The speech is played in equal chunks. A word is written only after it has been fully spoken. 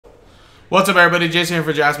What's up, everybody? Jason here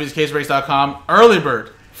for jaspyscasebreaks.com. Early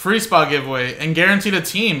bird, free spot giveaway, and guaranteed a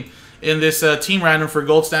team in this team random for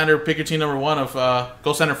Gold Standard. Pick your team number 1 of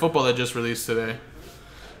Gold Standard Football that just released today.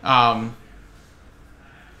 But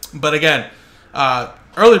again,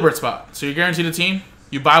 early bird spot. So you're guaranteed a team.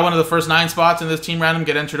 You buy one of the first 9 spots in this team random,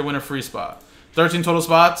 get entered to win a free spot. 13 total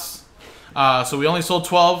spots. So we only sold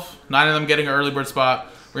 12, 9 of them getting an early bird spot.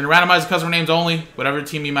 We're going to randomize the customer names only. Whatever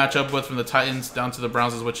team you match up with, from the Titans down to the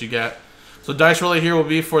Browns, is what you get. So dice roller here will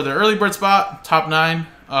be for the early bird spot. Top 9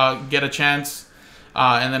 get a chance.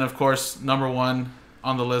 And then, of course, number 1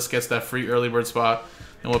 on the list gets that free early bird spot.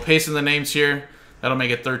 And we'll paste in the names here. That'll make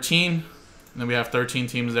it 13. And then we have 13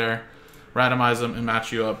 teams there. Randomize them and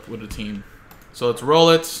match you up with a team. So let's roll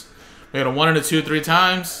it. We got a 1 and a 2 3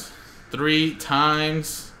 times. 3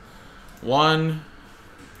 times. 1,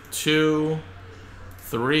 2,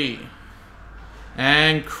 3.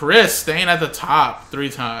 And Chris staying at the top 3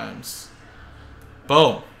 times.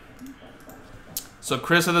 Boom. So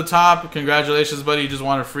Chris at the top. Congratulations, buddy. You just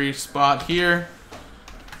won a free spot here.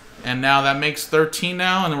 And now that makes 13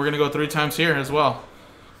 now. And then we're going to go 3 times here as well.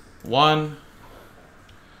 1,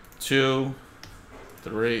 2,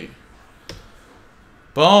 3.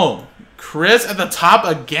 Boom. Chris at the top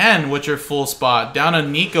again with your full spot. Down to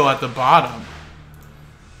Nico at the bottom.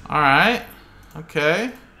 Alright.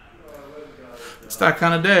 Okay. It's that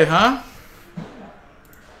kind of day, huh?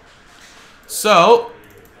 So,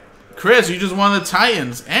 Chris, you just won the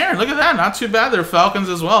Titans. Aaron, look at that. Not too bad. They're Falcons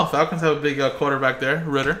as well. Falcons have a big quarterback there,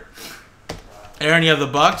 Ritter. Aaron, you have the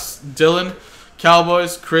Bucks. Dylan,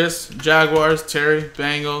 Cowboys. Chris, Jaguars. Terry,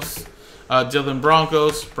 Bengals. Dylan,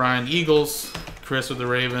 Broncos. Brian, Eagles. Chris with the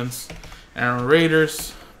Ravens. Aaron,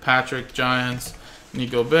 Raiders. Patrick, Giants.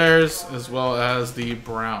 Nico, Bears, as well as the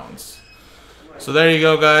Browns. So there you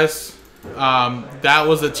go, guys. That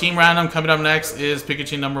was the team random. Coming up next is pick your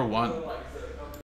team number 1.